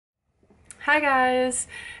Hi guys,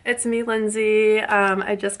 it's me, Lindsay.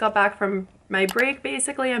 I just got back from my break.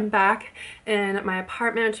 Basically, I'm back in my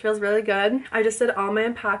apartment, which feels really good. I just did all my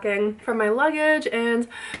unpacking for my luggage, and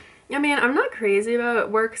I mean, I'm not crazy about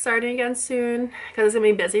work starting again soon because it's gonna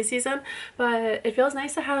be busy season, but it feels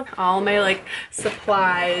nice to have all my like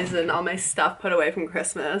supplies and all my stuff put away from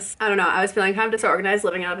Christmas. I don't know, I was feeling kind of disorganized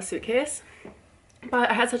living out of a suitcase.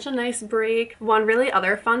 But I had such a nice break. One really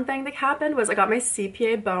other fun thing that happened was I got my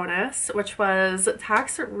CPA bonus, which was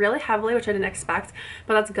taxed really heavily, which I didn't expect,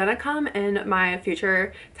 but that's gonna come in my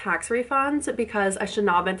future tax refunds because I should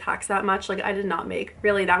not have been taxed that much. Like, I did not make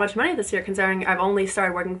really that much money this year considering I've only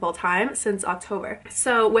started working full-time since October.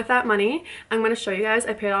 So with that money, I'm gonna show you guys,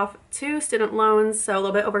 I paid off 2 student loans, so a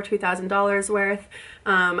little bit over $2,000 worth.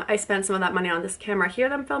 I spent some of that money on this camera here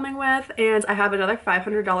that I'm filming with, and I have another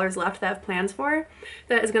 $500 left that I have plans for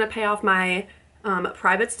that is going to pay off my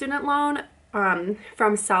private student loan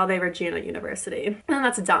from Salve, Virginia University, and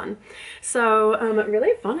that's done. So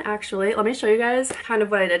really fun actually. Let me show you guys kind of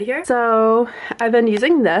what I did here. So I've been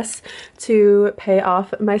using this to pay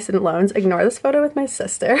off my student loans. Ignore this photo with my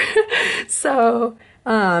sister. So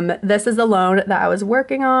this is the loan that I was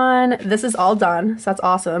working on. This is all done, so that's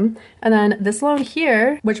awesome. And then this loan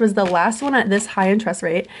here, which was the last one at this high interest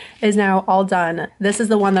rate, is now all done. This is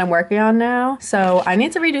the one that I'm working on now, so I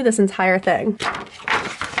need to redo this entire thing.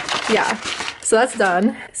 Yeah, so that's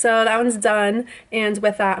done. So that one's done, and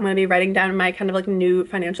with that I'm going to be writing down my kind of like new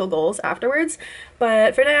financial goals afterwards.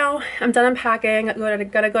 But for now, I'm done unpacking. I'm gonna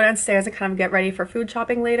go downstairs and kind of get ready for food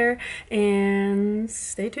shopping later, and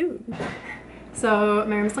stay tuned. So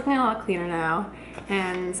my room's looking a lot cleaner now,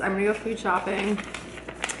 and I'm gonna go food shopping.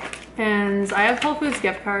 And I have Whole Foods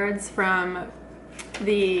gift cards from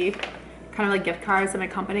the kind of like gift cards that my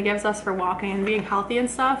company gives us for walking and being healthy and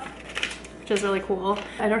stuff, which is really cool.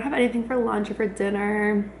 I don't have anything for lunch or for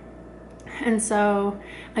dinner, and so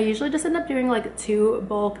I usually just end up doing like 2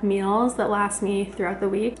 bulk meals that last me throughout the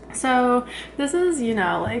week. So this is, you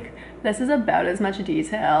know, like this is about as much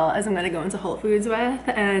detail as I'm gonna go into Whole Foods with,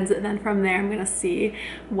 and then from there I'm gonna see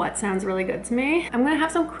what sounds really good to me. I'm gonna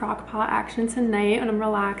have some crock pot action tonight when I'm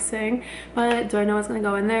relaxing, but do I know what's gonna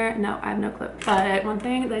go in there? No, I have no clue. But one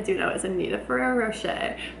thing that I do know is I need a Ferrero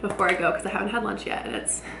Rocher before I go because I haven't had lunch yet, and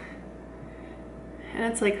it's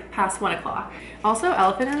like past 1 o'clock. Also,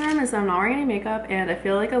 elephant in the room is I'm not wearing any makeup, and I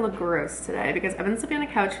feel like I look gross today because I've been sleeping on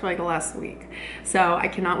the couch for like the last week. So I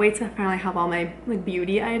cannot wait to finally have all my like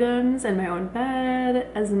beauty items in my own bed,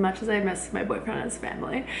 as much as I miss my boyfriend and his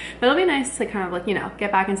family. But it'll be nice to kind of like, you know,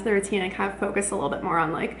 get back into the routine and kind of focus a little bit more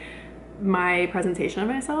on like my presentation of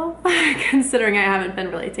myself, considering I haven't been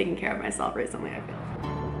really taking care of myself recently, I feel.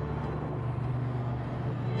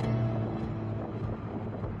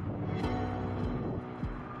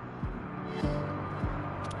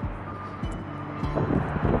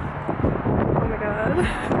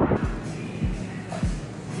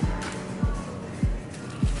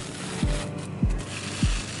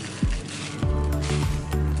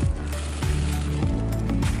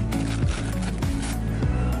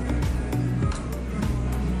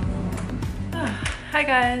 Hi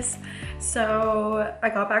guys, so I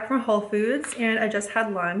got back from Whole Foods and I just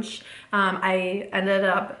had lunch. I ended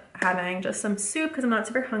up having just some soup because I'm not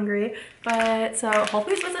super hungry, but so Whole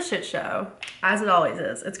Foods was a shit show, as it always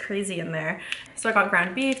is. It's crazy in there. So I got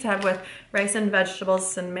ground beef to have with rice and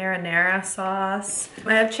vegetables and marinara sauce.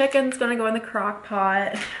 I have chicken's gonna go in the crock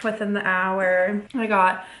pot within the hour. I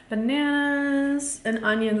got bananas and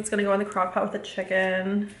onions that's gonna go in the crock pot with the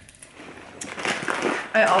chicken.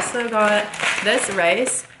 I also got this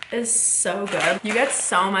rice is so good. You get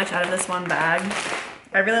so much out of this one bag.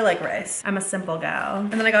 I really like rice. I'm a simple gal.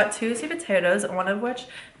 And then I got 2 sweet potatoes, one of which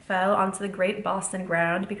fell onto the Great Boston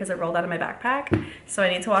ground because it rolled out of my backpack. So I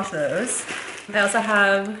need to wash those. I also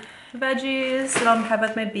have veggies that I'll have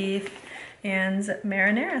with my beef and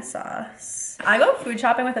marinara sauce. I go food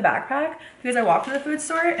shopping with a backpack because I walk to the food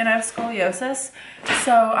store and I have scoliosis,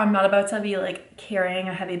 so I'm not about to be like carrying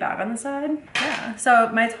a heavy bag on the side. Yeah, so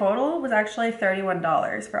my total was actually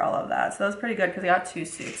 $31 for all of that, so that was pretty good because I got 2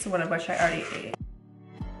 soups, one of which I already ate.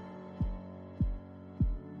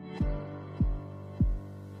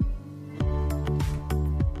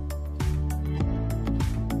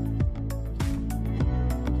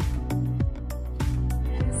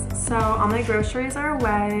 So all my groceries are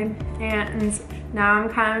away, and now I'm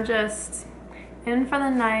kind of just in for the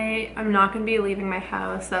night. I'm not going to be leaving my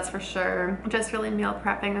house, that's for sure. Just really meal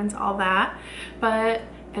prepping and all that. But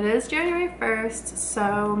it is January 1st,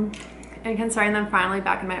 so, and considering that I'm finally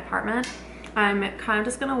back in my apartment, I'm kind of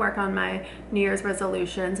just gonna work on my New Year's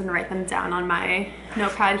resolutions and write them down on my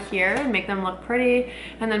notepad here and make them look pretty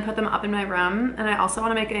and then put them up in my room. And I also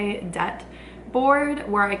want to make a debt board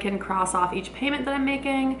where I can cross off each payment that I'm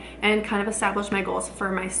making and kind of establish my goals for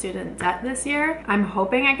my student debt this year. I'm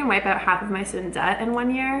hoping I can wipe out half of my student debt in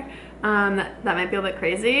 1 year. That might be a bit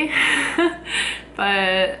crazy,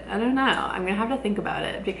 but I don't know. I'm gonna have to think about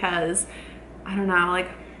it because I don't know, like,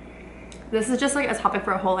 this is just like a topic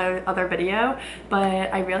for a whole other video,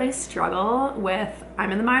 but I really struggle with, I'm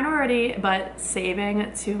in the minority, but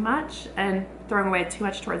saving too much and throwing away too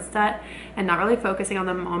much towards debt and not really focusing on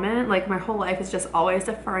the moment. Like, my whole life is just always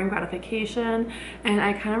deferring gratification, and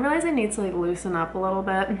I kind of realize I need to like loosen up a little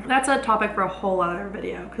bit. That's a topic for a whole other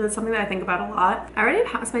video because it's something that I think about a lot. I already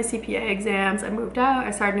passed my CPA exams, I moved out,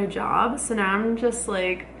 I started a new job, so now I'm just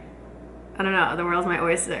like, I don't know, the world's my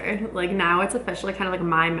oyster. Like, now it's officially kind of like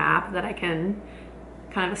my map that I can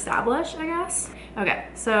kind of establish, I guess. Okay,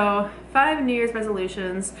 so 5 New Year's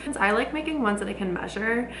resolutions. I like making ones that I can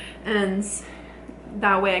measure, and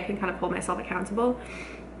that way I can kind of hold myself accountable.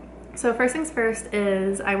 So first things first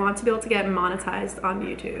is I want to be able to get monetized on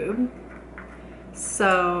YouTube.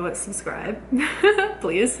 So subscribe,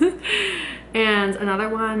 please. And another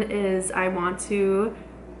one is I want to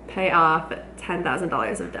pay off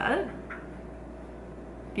 $10,000 of debt.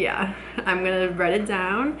 Yeah, I'm gonna write it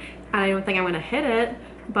down. I don't think I'm gonna hit it,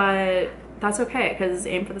 but that's okay because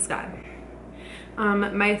aim for the sky.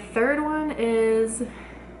 My third one is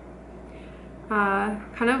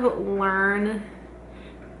kind of learn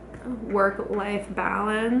work-life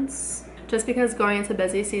balance. Just because going into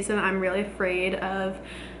busy season, I'm really afraid of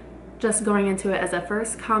just going into it as a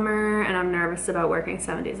first comer, and I'm nervous about working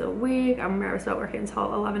 7 days a week. I'm nervous about working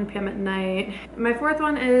until 11 p.m. at night. My fourth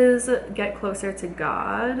one is get closer to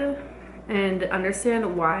God and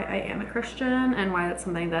understand why I am a Christian and why that's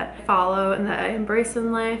something that I follow and that I embrace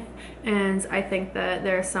in life. And I think that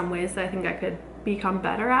there are some ways that I think I could become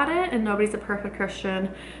better at it, and nobody's a perfect Christian,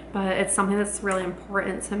 but it's something that's really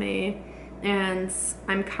important to me. And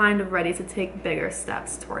I'm kind of ready to take bigger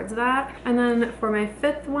steps towards that. And then for my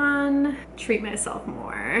fifth one, treat myself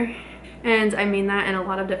more. And I mean that in a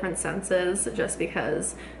lot of different senses, just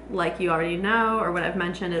because, like you already know, or what I've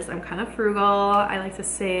mentioned, is I'm kind of frugal. I like to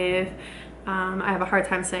save. I have a hard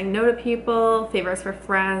time saying no to people, favors for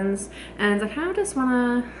friends, and I kind of just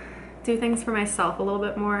want to do things for myself a little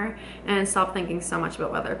bit more and stop thinking so much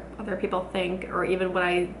about what other people think, or even what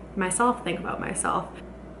I myself think about myself.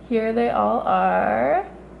 Here they all are.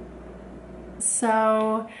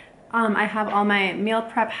 So I have all my meal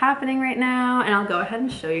prep happening right now, and I'll go ahead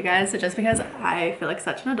and show you guys just because I feel like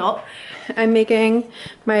such an adult. I'm making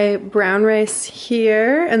my brown rice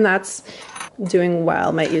here, and that's doing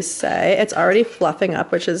well, might you say. It's already fluffing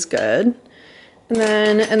up, which is good. And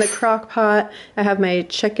then in the crock pot, I have my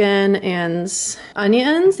chicken and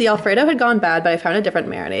onions. The Alfredo had gone bad, but I found a different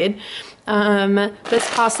marinade.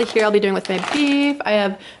 This pasta here I'll be doing with my beef. I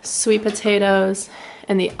have sweet potatoes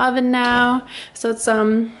in the oven now. So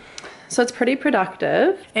it's pretty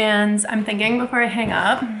productive. And I'm thinking before I hang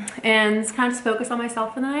up and kind of just focus on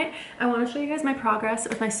myself for the night, I want to show you guys my progress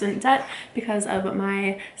with my student debt because of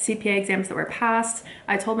my CPA exams that were passed.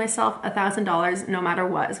 I told myself $1,000 no matter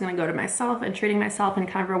what is going to go to myself and treating myself and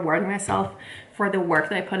kind of rewarding myself for the work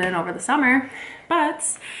that I put in over the summer.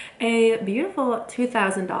 But a beautiful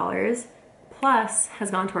 $2,000 plus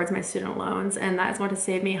has gone towards my student loans, and that is going to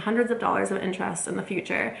save me hundreds of dollars of interest in the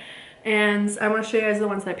future. And I want to show you guys the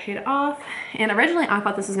ones that I paid off. And originally I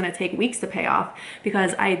thought this was going to take weeks to pay off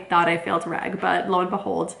because I thought I failed reg, but lo and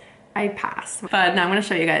behold, I passed. But now I'm going to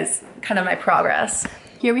show you guys kind of my progress.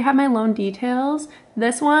 Here we have my loan details.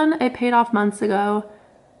 This one I paid off months ago,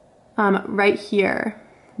 right here,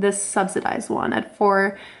 this subsidized one at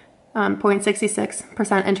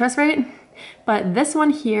 4.66% interest rate. But this one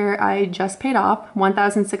here I just paid off,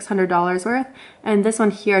 $1,600 worth, and this one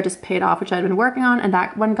here I just paid off, which I'd been working on, and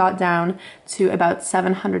that one got down to about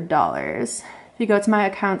 $700. If you go to my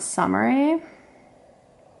account summary,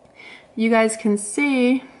 you guys can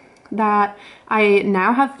see that I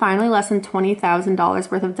now have finally less than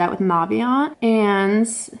 $20,000 worth of debt with Navient, and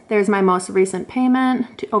there's my most recent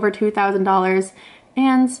payment, over $2,000,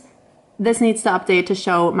 and this needs to update to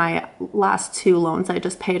show my last 2 loans I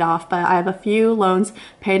just paid off, but I have a few loans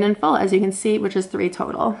paid in full, as you can see, which is 3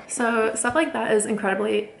 total. So stuff like that is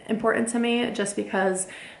incredibly important to me just because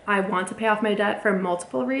I want to pay off my debt for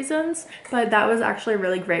multiple reasons, but that was actually a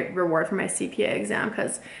really great reward for my CPA exam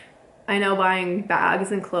because I know buying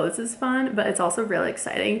bags and clothes is fun, but it's also really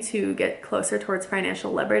exciting to get closer towards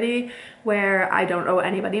financial liberty where I don't owe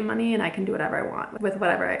anybody money and I can do whatever I want with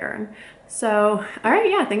whatever I earn. So, all right,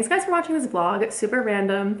 yeah, thanks guys for watching this vlog. It's super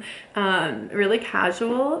random, really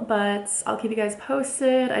casual, but I'll keep you guys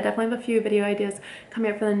posted. I definitely have a few video ideas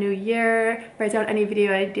coming up for the new year. Write down any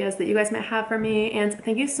video ideas that you guys might have for me, and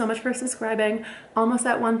thank you so much for subscribing. Almost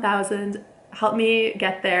at 1,000. Help me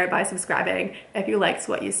get there by subscribing if you liked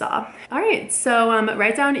what you saw. All right, so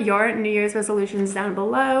write down your New Year's resolutions down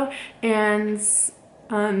below, and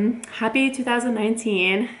happy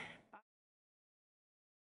 2019.